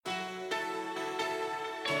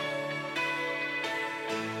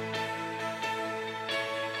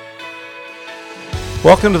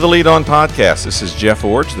Welcome to the Lead On Podcast. This is Jeff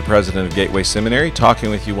Orge, the president of Gateway Seminary, talking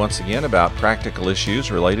with you once again about practical issues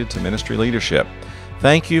related to ministry leadership.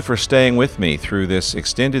 Thank you for staying with me through this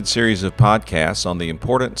extended series of podcasts on the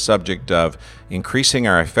important subject of increasing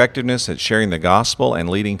our effectiveness at sharing the gospel and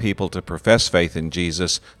leading people to profess faith in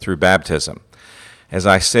Jesus through baptism. As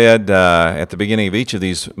I said at the beginning of each of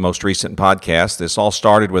these most recent podcasts, this all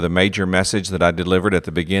started with a major message that I delivered at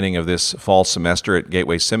the beginning of this fall semester at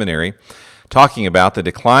Gateway Seminary, talking about the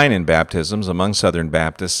decline in baptisms among Southern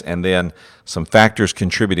Baptists, and then some factors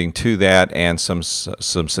contributing to that, and some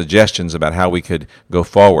suggestions about how we could go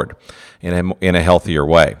forward in a healthier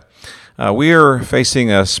way. We are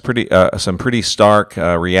facing some pretty stark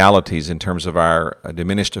realities in terms of our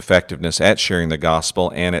diminished effectiveness at sharing the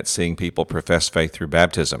gospel and at seeing people profess faith through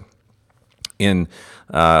baptism. In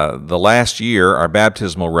the last year, our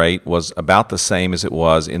baptismal rate was about the same as it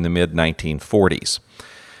was in the mid-1940s.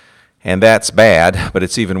 And that's bad, but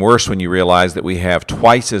it's even worse when you realize that we have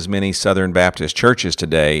twice as many Southern Baptist churches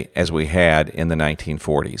today as we had in the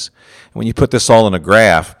 1940s. When you put this all in a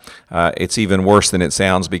graph, it's even worse than it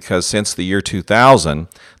sounds, because since the year 2000,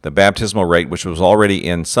 the baptismal rate, which was already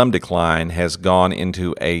in some decline, has gone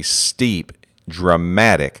into a steep,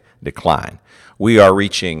 dramatic decline. We are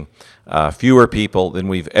reaching fewer people than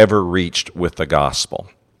we've ever reached with the gospel,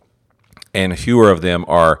 and fewer of them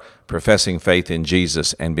are professing faith in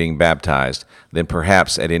Jesus and being baptized than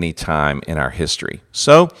perhaps at any time in our history.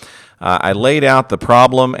 So I laid out the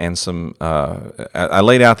problem and I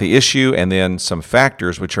laid out the issue and then some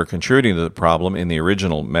factors which are contributing to the problem in the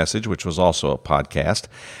original message, which was also a podcast.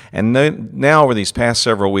 And now over these past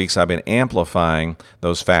several weeks, I've been amplifying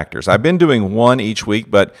those factors. I've been doing one each week,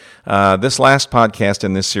 but this last podcast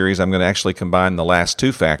in this series, I'm going to actually combine the last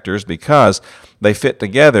two factors because they fit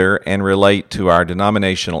together and relate to our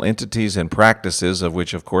denominational entities and practices, of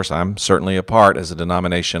which, of course, I'm certainly a part as a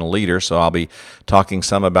denominational leader, so I'll be talking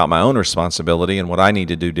some about my own responsibility and what I need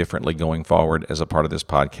to do differently going forward as a part of this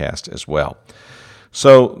podcast as well.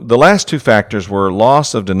 So the last two factors were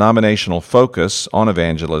loss of denominational focus on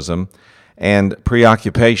evangelism and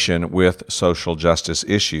preoccupation with social justice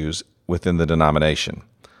issues within the denomination.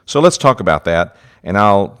 So let's talk about that, and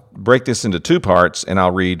I'll break this into two parts, and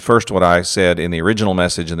I'll read first what I said in the original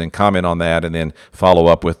message and then comment on that, and then follow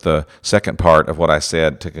up with the second part of what I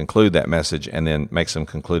said to conclude that message, and then make some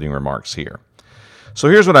concluding remarks here. So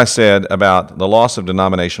here's what I said about the loss of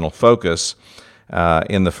denominational focus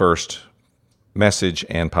in the first message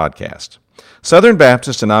and podcast. Southern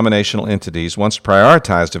Baptist denominational entities once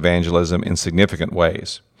prioritized evangelism in significant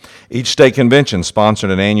ways. Each state convention sponsored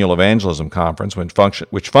an annual evangelism conference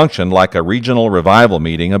which functioned like a regional revival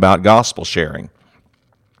meeting about gospel sharing.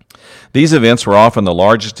 These events were often the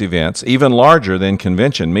largest events, even larger than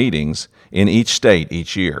convention meetings, in each state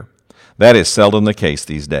each year. That is seldom the case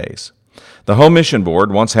these days. The Home Mission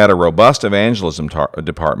Board once had a robust evangelism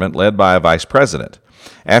department led by a vice president.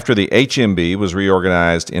 After the HMB was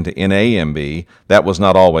reorganized into NAMB, that was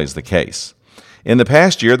not always the case. In the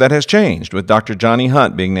past year, that has changed, with Dr. Johnny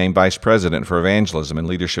Hunt being named Vice President for Evangelism and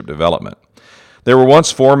Leadership Development. There were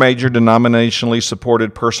once 4 major denominationally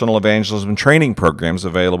supported personal evangelism training programs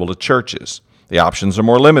available to churches. The options are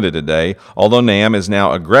more limited today, although NAM is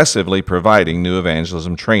now aggressively providing new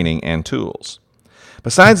evangelism training and tools.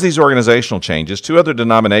 Besides these organizational changes, 2 other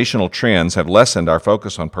denominational trends have lessened our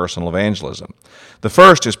focus on personal evangelism. The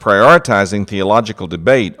first is prioritizing theological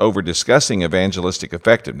debate over discussing evangelistic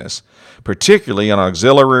effectiveness, particularly on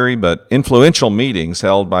auxiliary but influential meetings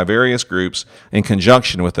held by various groups in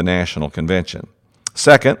conjunction with the National Convention.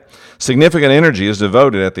 Second, significant energy is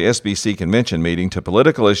devoted at the SBC convention meeting to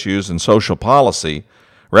political issues and social policy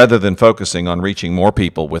rather than focusing on reaching more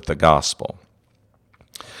people with the gospel.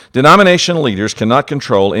 Denominational leaders cannot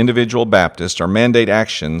control individual Baptists or mandate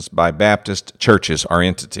actions by Baptist churches or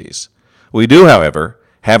entities. We do, however,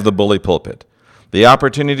 have the bully pulpit, the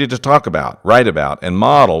opportunity to talk about, write about, and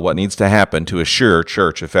model what needs to happen to assure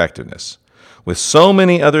church effectiveness. With so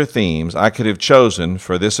many other themes I could have chosen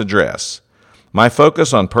for this address, my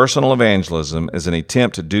focus on personal evangelism is an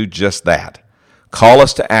attempt to do just that, call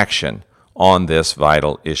us to action on this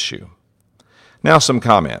vital issue. Now some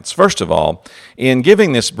comments. First of all, in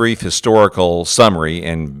giving this brief historical summary,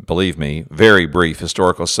 and believe me, very brief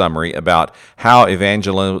historical summary about how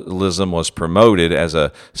evangelism was promoted as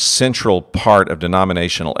a central part of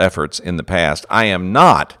denominational efforts in the past, I am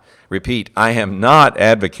not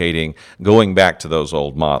advocating going back to those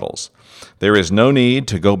old models. There is no need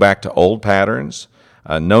to go back to old patterns,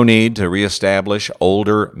 no need to reestablish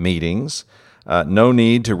older meetings, no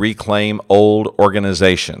need to reclaim old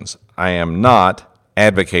organizations. I am not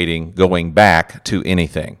advocating going back to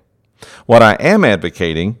anything. What I am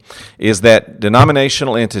advocating is that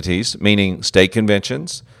denominational entities, meaning state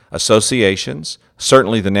conventions, associations,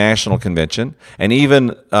 certainly the National Convention, and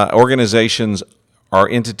even organizations or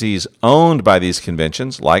entities owned by these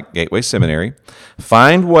conventions, like Gateway Seminary,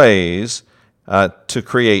 find ways to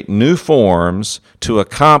create new forms to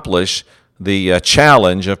accomplish the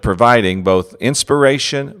challenge of providing both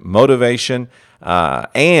inspiration, motivation,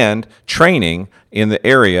 and training in the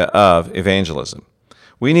area of evangelism.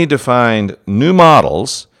 We need to find new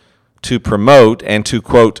models to promote and to,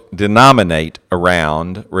 quote, denominate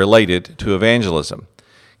around related to evangelism.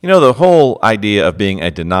 You know, the whole idea of being a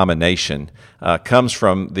denomination comes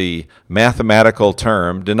from the mathematical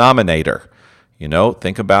term denominator. You know,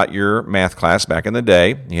 think about your math class back in the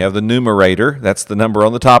day. You have the numerator, that's the number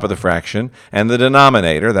on the top of the fraction, and the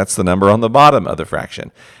denominator, that's the number on the bottom of the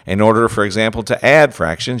fraction. In order, for example, to add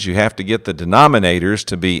fractions, you have to get the denominators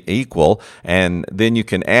to be equal, and then you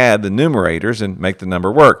can add the numerators and make the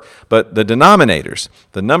number work. But the denominators,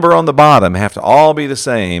 the number on the bottom, have to all be the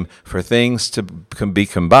same for things to be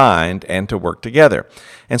combined and to work together.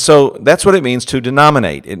 And so that's what it means to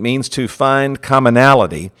denominate. It means to find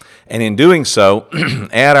commonality, and in doing so,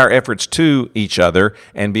 add our efforts to each other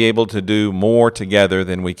and be able to do more together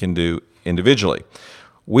than we can do individually.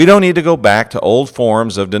 We don't need to go back to old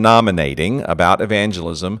forms of denominating about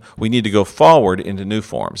evangelism. We need to go forward into new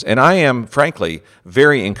forms. And I am, frankly,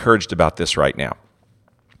 very encouraged about this right now.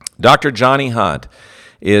 Dr. Johnny Hunt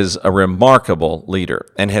is a remarkable leader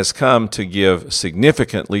and has come to give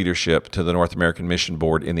significant leadership to the North American Mission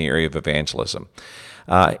Board in the area of evangelism.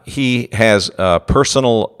 He has a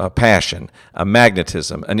personal passion, a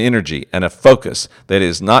magnetism, an energy, and a focus that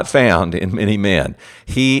is not found in many men.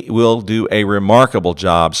 He will do a remarkable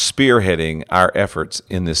job spearheading our efforts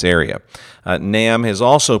in this area. NAM is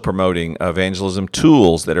also promoting evangelism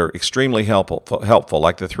tools that are extremely helpful,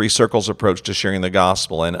 like the Three Circles approach to sharing the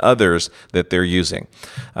gospel and others that they're using.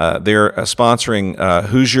 They're sponsoring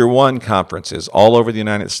Who's Your One conferences all over the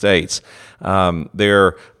United States.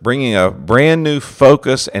 They're bringing a brand new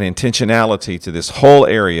focus and intentionality to this whole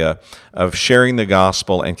area of sharing the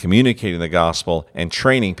gospel and communicating the gospel and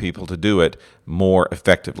training people to do it more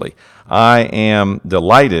effectively. I am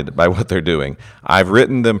delighted by what they're doing. I've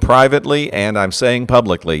written them privately, and I'm saying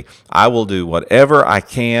publicly, I will do whatever I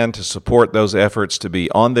can to support those efforts, to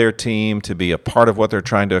be on their team, to be a part of what they're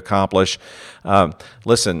trying to accomplish.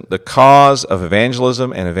 Listen, the cause of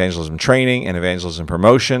evangelism and evangelism training and evangelism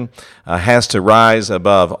promotion has to rise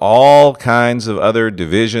above all kinds of other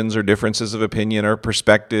divisions or differences of opinion or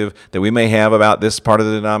perspective that we may have about this part of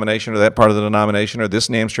the denomination or that part of the denomination or this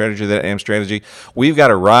NAM strategy or that NAM strategy. We've got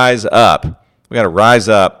to rise up. We've got to rise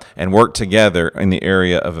up and work together in the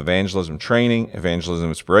area of evangelism training, evangelism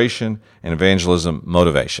inspiration, and evangelism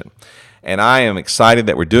motivation. And I am excited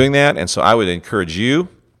that we're doing that, and so I would encourage you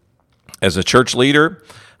as a church leader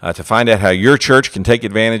to find out how your church can take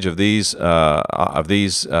advantage of these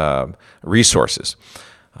resources.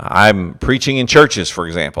 I'm preaching in churches, for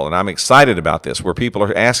example, and I'm excited about this, where people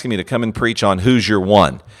are asking me to come and preach on Who's Your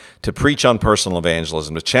One, to preach on personal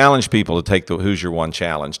evangelism, to challenge people to take the Who's Your One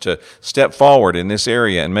challenge, to step forward in this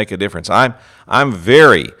area and make a difference. I'm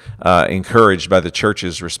very encouraged by the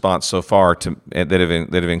church's response so far that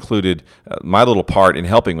have included my little part in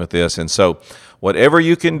helping with this, and so whatever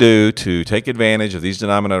you can do to take advantage of these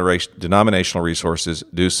denominational resources,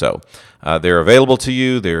 do so. They're available to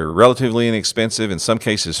you. They're relatively inexpensive, in some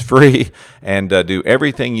cases free, and do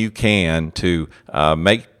everything you can to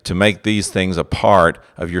make these things a part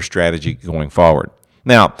of your strategy going forward.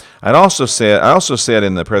 Now, I also said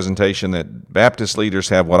in the presentation that Baptist leaders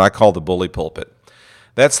have what I call the bully pulpit.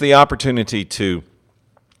 That's the opportunity to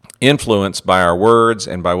influence by our words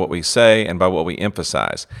and by what we say and by what we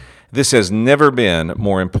emphasize. This has never been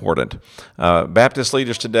more important. Baptist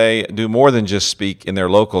leaders today do more than just speak in their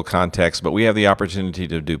local context, but we have the opportunity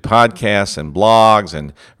to do podcasts and blogs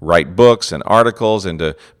and write books and articles and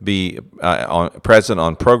to be present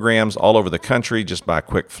on programs all over the country just by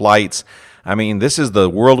quick flights. I mean, this is the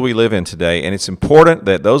world we live in today, and it's important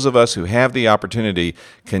that those of us who have the opportunity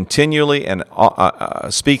continually and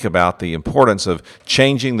speak about the importance of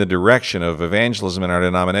changing the direction of evangelism in our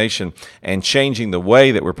denomination and changing the way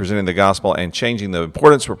that we're presenting the gospel and changing the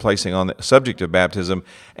importance we're placing on the subject of baptism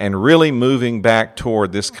and really moving back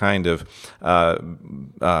toward this kind of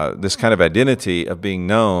identity of being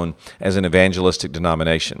known as an evangelistic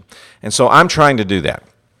denomination. And so I'm trying to do that.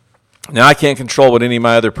 Now, I can't control what any of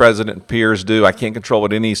my other president peers do. I can't control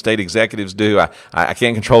what any state executives do. I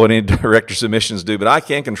can't control what any directors of missions do, but I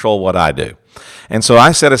can control what I do. And so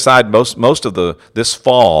I set aside most of this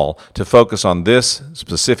fall to focus on this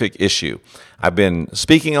specific issue. I've been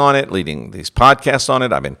speaking on it, leading these podcasts on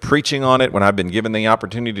it. I've been preaching on it when I've been given the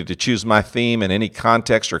opportunity to choose my theme in any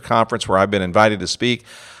context or conference where I've been invited to speak.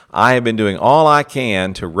 I have been doing all I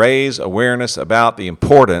can to raise awareness about the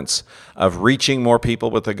importance of reaching more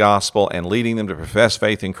people with the gospel and leading them to profess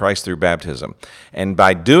faith in Christ through baptism. And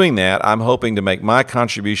by doing that, I'm hoping to make my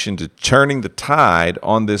contribution to turning the tide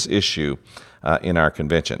on this issue in our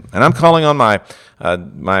convention. And I'm calling on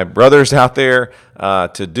my brothers out there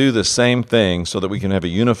to do the same thing so that we can have a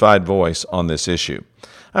unified voice on this issue.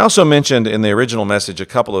 I also mentioned in the original message a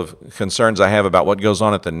couple of concerns I have about what goes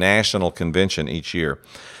on at the National Convention each year.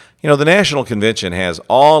 You know, the National Convention has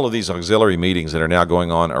all of these auxiliary meetings that are now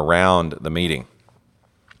going on around the meeting.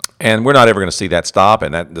 And we're not ever going to see that stop,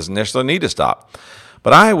 and that doesn't necessarily need to stop.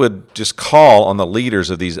 But I would just call on the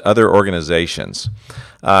leaders of these other organizations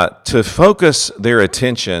to focus their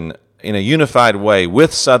attention in a unified way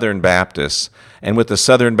with Southern Baptists and with the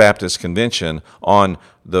Southern Baptist Convention on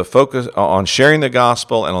the focus on sharing the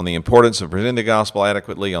gospel and on the importance of presenting the gospel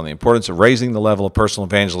adequately, on the importance of raising the level of personal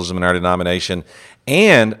evangelism in our denomination,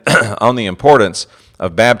 and on the importance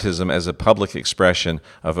of baptism as a public expression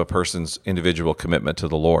of a person's individual commitment to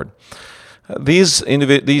the Lord. These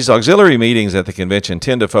auxiliary meetings at the convention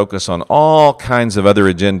tend to focus on all kinds of other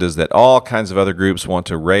agendas that all kinds of other groups want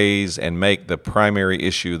to raise and make the primary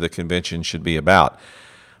issue the convention should be about.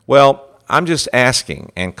 Well, I'm just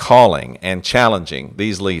asking and calling and challenging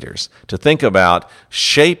these leaders to think about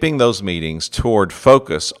shaping those meetings toward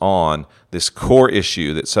focus on this core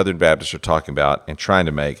issue that Southern Baptists are talking about and trying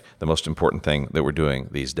to make the most important thing that we're doing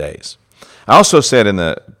these days. I also said in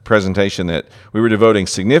the presentation that we were devoting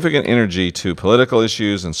significant energy to political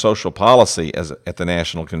issues and social policy at the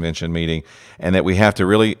National Convention meeting, and that we have to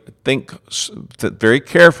really think very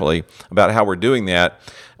carefully about how we're doing that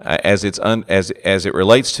as it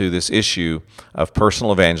relates to this issue of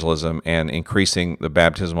personal evangelism and increasing the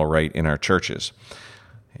baptismal rate in our churches.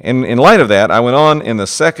 In light of that, I went on in the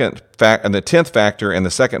 10th factor and the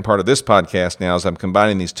second part of this podcast now, as I'm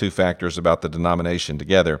combining these two factors about the denomination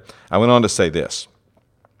together, I went on to say this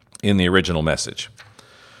in the original message.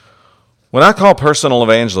 When I call personal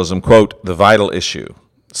evangelism, quote, the vital issue,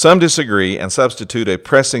 some disagree and substitute a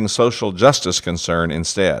pressing social justice concern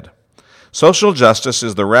instead. Social justice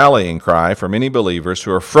is the rallying cry for many believers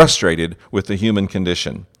who are frustrated with the human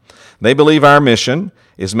condition. They believe our mission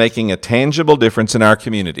is making a tangible difference in our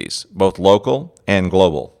communities, both local and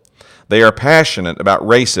global. They are passionate about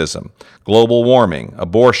racism, global warming,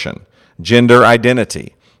 abortion, gender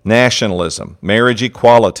identity, nationalism, marriage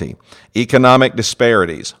equality, economic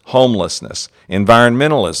disparities, homelessness,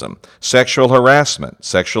 environmentalism, sexual harassment,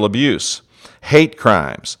 sexual abuse, hate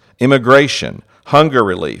crimes, immigration, hunger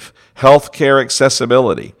relief, health care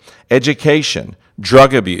accessibility, education,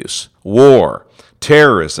 drug abuse, war,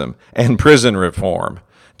 terrorism, and prison reform,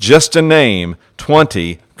 just to name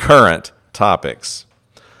 20 current topics.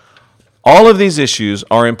 All of these issues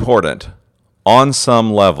are important on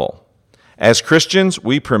some level. As Christians,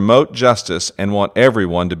 we promote justice and want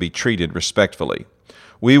everyone to be treated respectfully.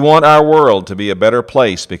 We want our world to be a better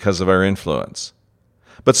place because of our influence.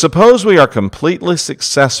 But suppose we are completely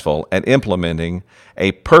successful at implementing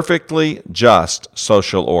a perfectly just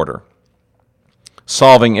social order,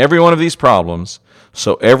 solving every one of these problems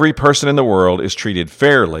so every person in the world is treated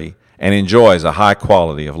fairly and enjoys a high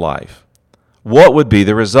quality of life. What would be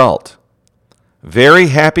the result? Very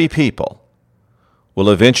happy people will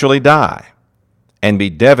eventually die and be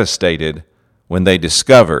devastated when they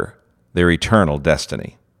discover their eternal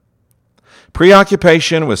destiny.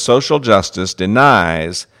 Preoccupation with social justice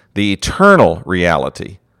denies the eternal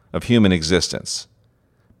reality of human existence.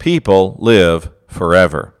 People live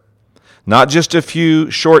forever. Not just a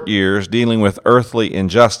few short years dealing with earthly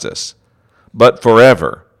injustice, but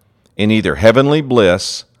forever in either heavenly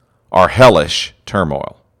bliss or hellish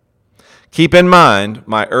turmoil. Keep in mind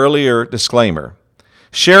my earlier disclaimer.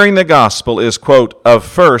 Sharing the gospel is, quote, of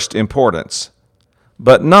first importance,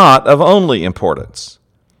 but not of only importance.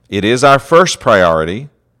 It is our first priority,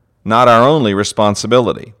 not our only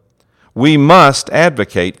responsibility. We must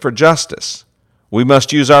advocate for justice. We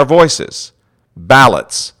must use our voices,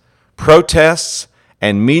 ballots, protests,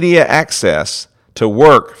 and media access to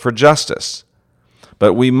work for justice.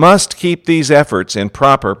 But we must keep these efforts in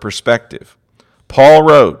proper perspective. Paul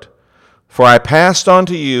wrote, "For I passed on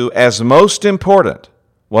to you as most important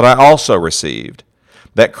what I also received,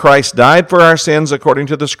 that Christ died for our sins according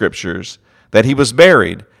to the Scriptures, that he was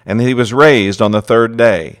buried, and that he was raised on the third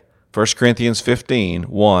day. 1 Corinthians 15,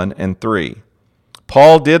 1 and 3.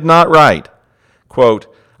 Paul did not write, quote,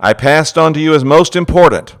 I passed on to you as most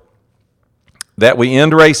important that we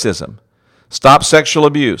end racism, stop sexual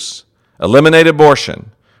abuse, eliminate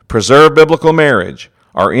abortion, preserve biblical marriage,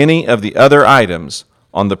 or any of the other items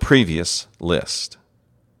on the previous list.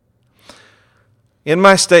 In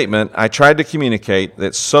my statement, I tried to communicate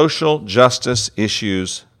that social justice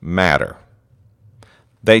issues matter.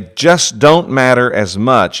 They just don't matter as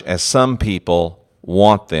much as some people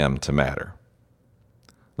want them to matter.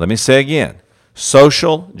 Let me say again,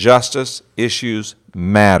 social justice issues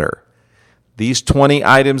matter. These 20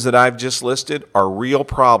 items that I've just listed are real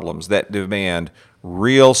problems that demand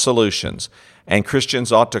real solutions, and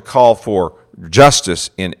Christians ought to call for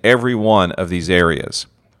justice in every one of these areas.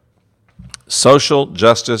 Social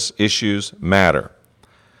justice issues matter,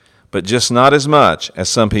 but just not as much as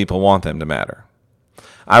some people want them to matter.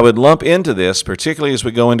 I would lump into this, particularly as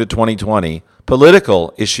we go into 2020,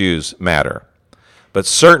 political issues matter, but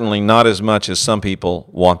certainly not as much as some people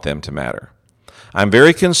want them to matter. I'm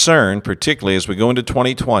very concerned, particularly as we go into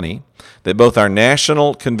 2020, that both our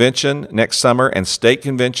national convention next summer and state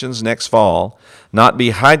conventions next fall not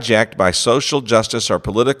be hijacked by social justice or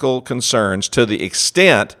political concerns to the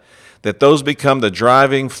extent that those become the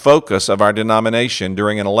driving focus of our denomination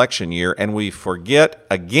during an election year, and we forget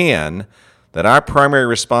again that our primary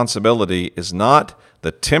responsibility is not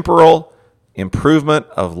the temporal improvement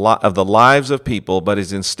of the lives of people, but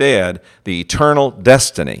is instead the eternal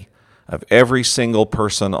destiny of every single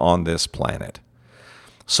person on this planet.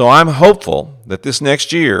 So I'm hopeful that this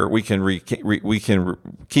next year we can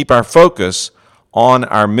keep our focus on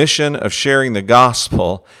our mission of sharing the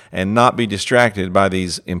gospel and not be distracted by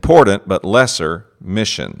these important but lesser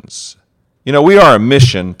missions. You know, we are a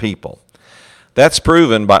mission people. That's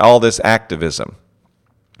proven by all this activism.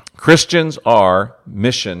 Christians are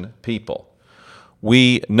mission people.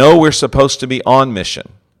 We know we're supposed to be on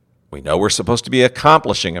mission. We know we're supposed to be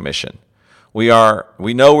accomplishing a mission. We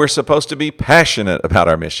know we're supposed to be passionate about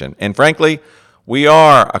our mission. And frankly, we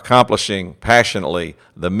are accomplishing passionately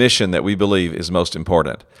the mission that we believe is most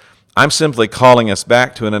important. I'm simply calling us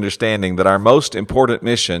back to an understanding that our most important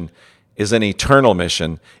mission is an eternal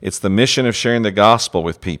mission. It's the mission of sharing the gospel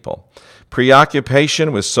with people.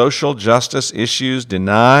 Preoccupation with social justice issues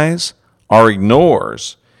denies or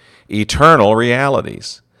ignores eternal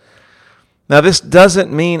realities. Now, this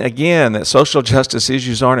doesn't mean, again, that social justice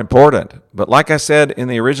issues aren't important. But like I said in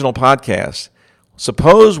the original podcast,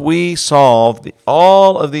 suppose we solve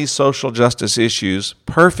all of these social justice issues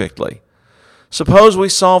perfectly. Suppose we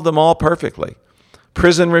solve them all perfectly.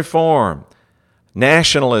 Prison reform,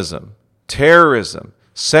 nationalism, terrorism,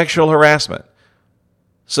 sexual harassment.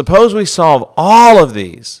 Suppose we solve all of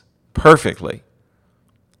these perfectly.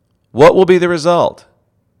 What will be the result?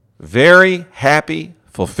 Very happy,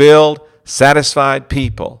 fulfilled, satisfied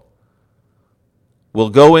people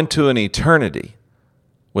will go into an eternity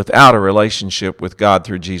without a relationship with God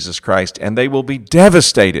through Jesus Christ, and they will be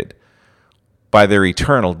devastated by their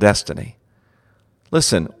eternal destiny.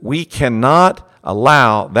 Listen, we cannot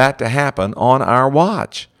allow that to happen on our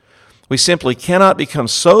watch. We simply cannot become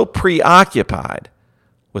so preoccupied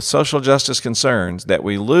with social justice concerns that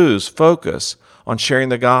we lose focus on sharing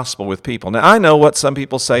the gospel with people. Now, I know what some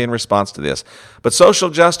people say in response to this, but social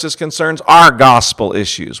justice concerns are gospel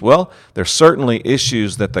issues. Well, they're certainly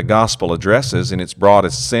issues that the gospel addresses in its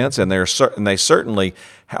broadest sense, and they certainly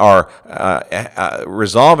are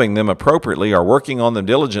resolving them appropriately or working on them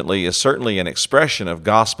diligently is certainly an expression of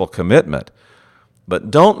gospel commitment. But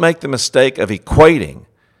don't make the mistake of equating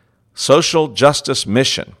social justice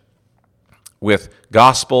mission with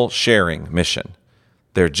gospel sharing mission.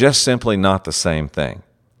 They're just simply not the same thing.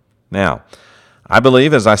 Now, I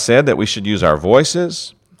believe, as I said, that we should use our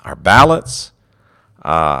voices, our ballots,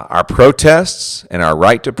 our protests, and our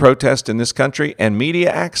right to protest in this country, and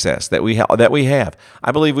media access that we have.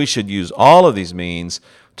 I believe we should use all of these means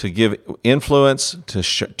to give influence,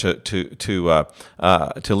 to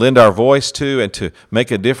lend our voice to, and to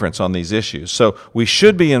make a difference on these issues. So we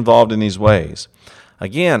should be involved in these ways.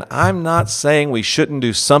 Again, I'm not saying we shouldn't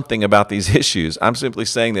do something about these issues. I'm simply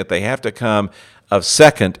saying that they have to come of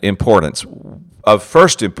second importance. Of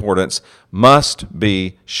first importance must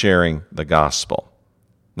be sharing the gospel.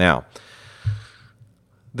 Now,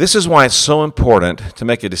 this is why it's so important to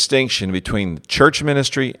make a distinction between church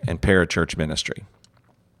ministry and parachurch ministry.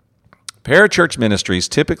 Parachurch ministries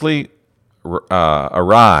typically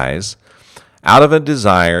arise out of a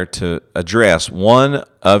desire to address one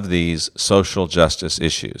of these social justice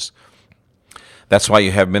issues. That's why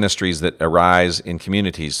you have ministries that arise in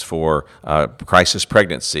communities for crisis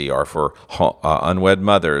pregnancy or for unwed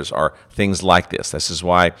mothers or things like this. This is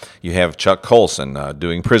why you have Chuck Colson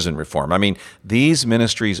doing prison reform. I mean, these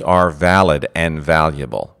ministries are valid and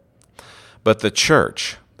valuable. But the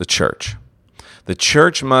church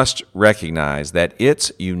must recognize that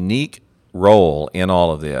its unique role in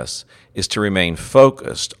all of this is to remain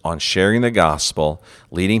focused on sharing the gospel,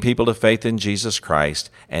 leading people to faith in Jesus Christ,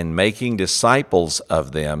 and making disciples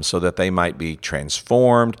of them so that they might be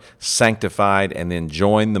transformed, sanctified, and then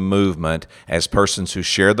join the movement as persons who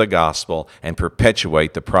share the gospel and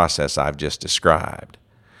perpetuate the process I've just described.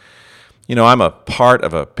 You know, I'm a part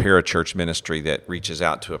of a parachurch ministry that reaches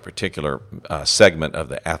out to a particular segment of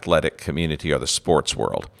the athletic community or the sports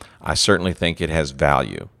world. I certainly think it has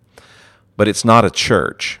value, but it's not a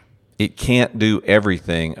church. It can't do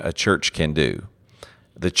everything a church can do.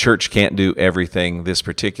 The church can't do everything this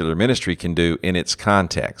particular ministry can do in its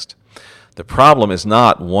context. The problem is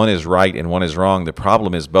not one is right and one is wrong. The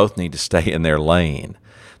problem is both need to stay in their lane.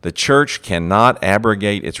 The church cannot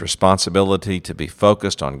abrogate its responsibility to be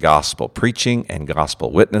focused on gospel preaching and gospel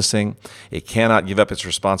witnessing. It cannot give up its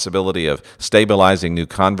responsibility of stabilizing new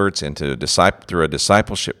converts through a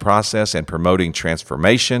discipleship process and promoting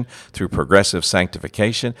transformation through progressive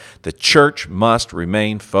sanctification. The church must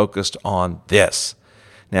remain focused on this.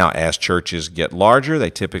 Now, as churches get larger, they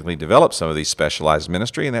typically develop some of these specialized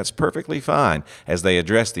ministry, and that's perfectly fine as they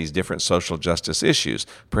address these different social justice issues.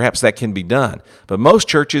 Perhaps that can be done, but most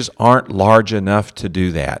churches aren't large enough to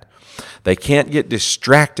do that. They can't get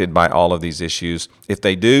distracted by all of these issues. If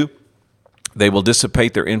they do, they will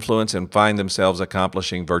dissipate their influence and find themselves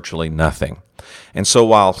accomplishing virtually nothing. And so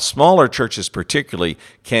while smaller churches particularly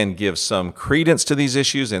can give some credence to these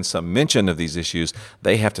issues and some mention of these issues,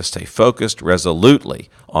 they have to stay focused resolutely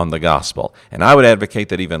on the gospel. And I would advocate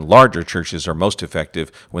that even larger churches are most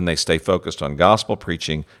effective when they stay focused on gospel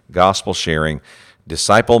preaching, gospel sharing,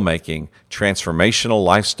 disciple-making, transformational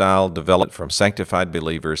lifestyle developed from sanctified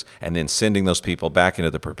believers, and then sending those people back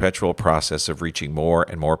into the perpetual process of reaching more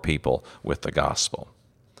and more people with the gospel.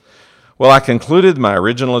 Well, I concluded my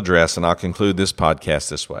original address, and I'll conclude this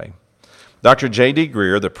podcast this way. Dr. J.D.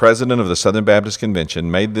 Greear, the president of the Southern Baptist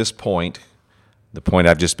Convention, made this point, the point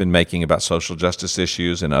I've just been making about social justice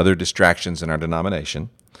issues and other distractions in our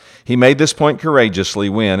denomination. He made this point courageously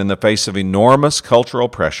when, in the face of enormous cultural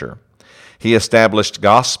pressure, he established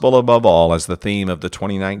gospel above all as the theme of the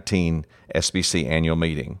 2019 SBC annual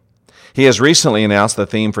meeting. He has recently announced the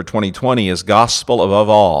theme for 2020 is gospel above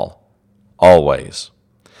all, always.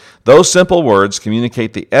 Those simple words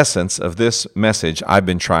communicate the essence of this message I've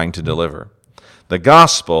been trying to deliver. The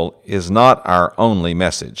gospel is not our only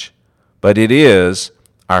message, but it is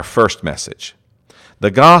our first message.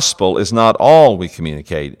 The gospel is not all we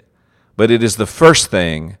communicate, but it is the first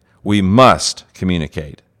thing we must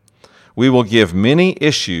communicate. We will give many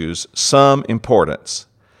issues some importance,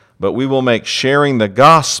 but we will make sharing the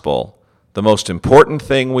gospel the most important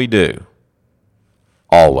thing we do,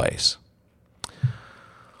 always.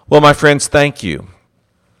 Well, my friends, thank you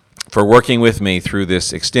for working with me through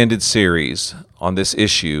this extended series on this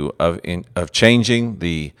issue of changing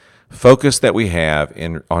the focus that we have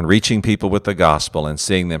on reaching people with the gospel and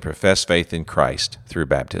seeing them profess faith in Christ through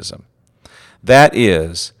baptism. That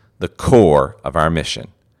is the core of our mission.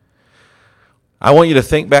 I want you to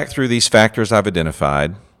think back through these factors I've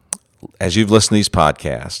identified as you've listened to these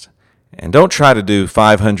podcasts, and don't try to do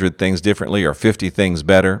 500 things differently or 50 things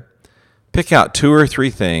better. Pick out 2 or 3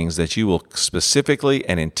 things that you will specifically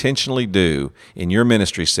and intentionally do in your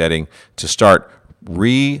ministry setting to start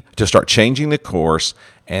changing the course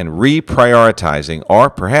and reprioritizing, or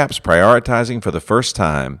perhaps prioritizing for the first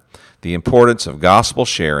time, the importance of gospel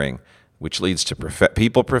sharing, which leads to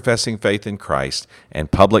people professing faith in Christ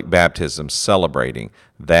and public baptism celebrating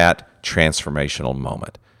that transformational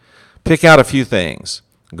moment. Pick out a few things.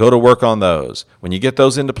 Go to work on those. When you get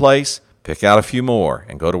those into place, pick out a few more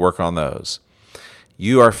and go to work on those.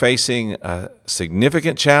 You are facing a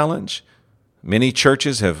significant challenge. Many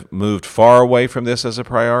churches have moved far away from this as a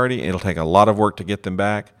priority. It'll take a lot of work to get them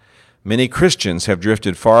back. Many Christians have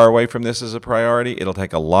drifted far away from this as a priority. It'll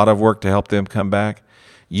take a lot of work to help them come back.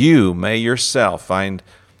 You may yourself find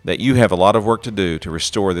that you have a lot of work to do to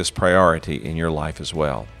restore this priority in your life as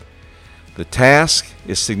well. The task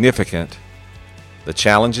is significant. The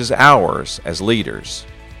challenge is ours as leaders.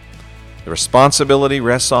 The responsibility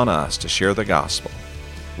rests on us to share the gospel,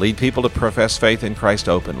 lead people to profess faith in Christ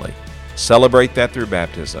openly, celebrate that through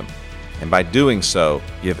baptism, and by doing so,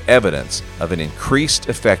 give evidence of an increased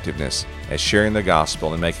effectiveness as sharing the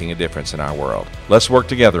gospel and making a difference in our world. Let's work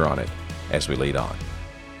together on it as we lead on.